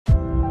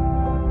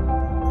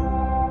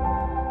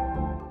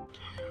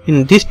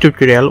In this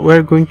tutorial, we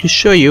are going to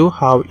show you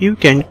how you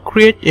can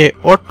create a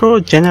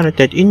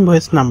auto-generated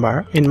invoice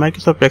number in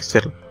Microsoft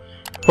Excel.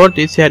 For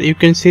this, here you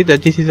can see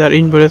that this is our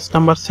invoice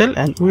number cell,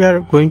 and we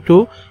are going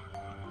to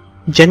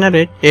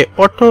generate a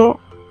auto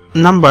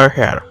number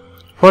here.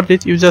 For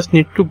this, you just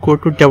need to go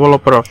to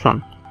developer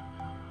option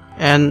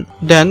and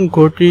then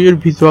go to your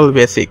Visual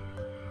Basic.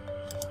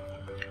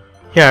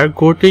 Here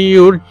go to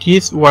your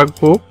this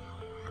workbook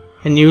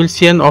and you will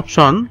see an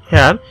option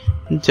here.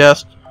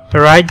 Just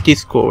write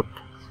this code.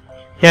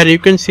 Here you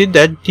can see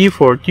that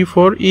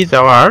D4 is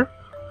our,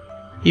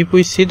 if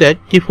we see that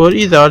D4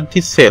 is our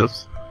this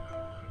cells,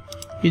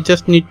 you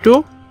just need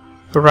to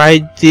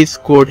write this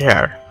code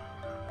here.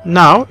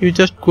 Now you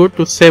just go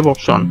to save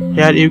option.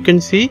 Here you can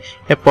see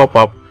a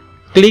pop-up.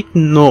 Click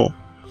no.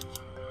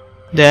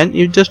 Then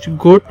you just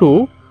go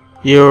to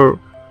your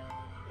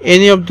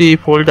any of the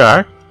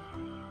folder.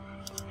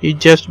 You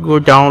just go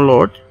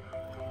download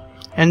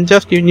and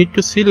just you need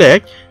to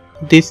select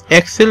this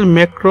Excel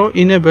Macro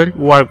enabled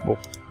workbook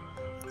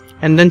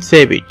and then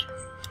save it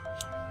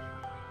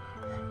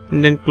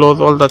and then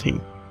close all the thing.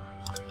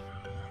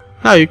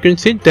 Now you can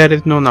see there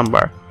is no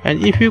number,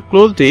 and if you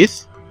close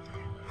this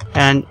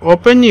and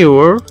open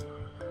your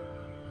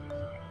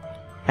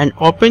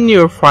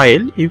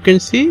file, you can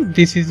see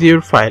this is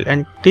your file,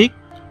 and click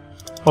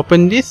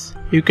open this.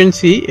 You can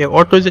see a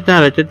auto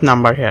generated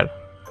number here.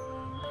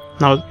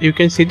 Now you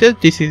can see that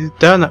this is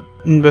the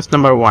invoice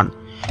number 1.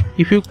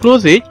 If you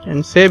close it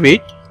and save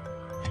it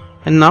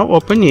and now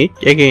open it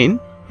again,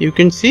 you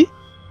can see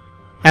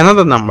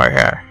another number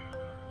here.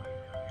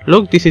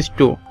 Look, this is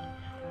 2.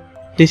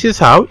 This is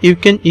how you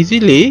can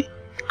easily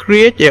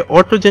create a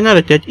auto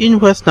generated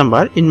invoice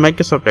number in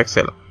Microsoft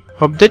Excel.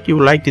 Hope that you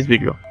like this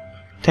video.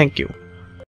 Thank you.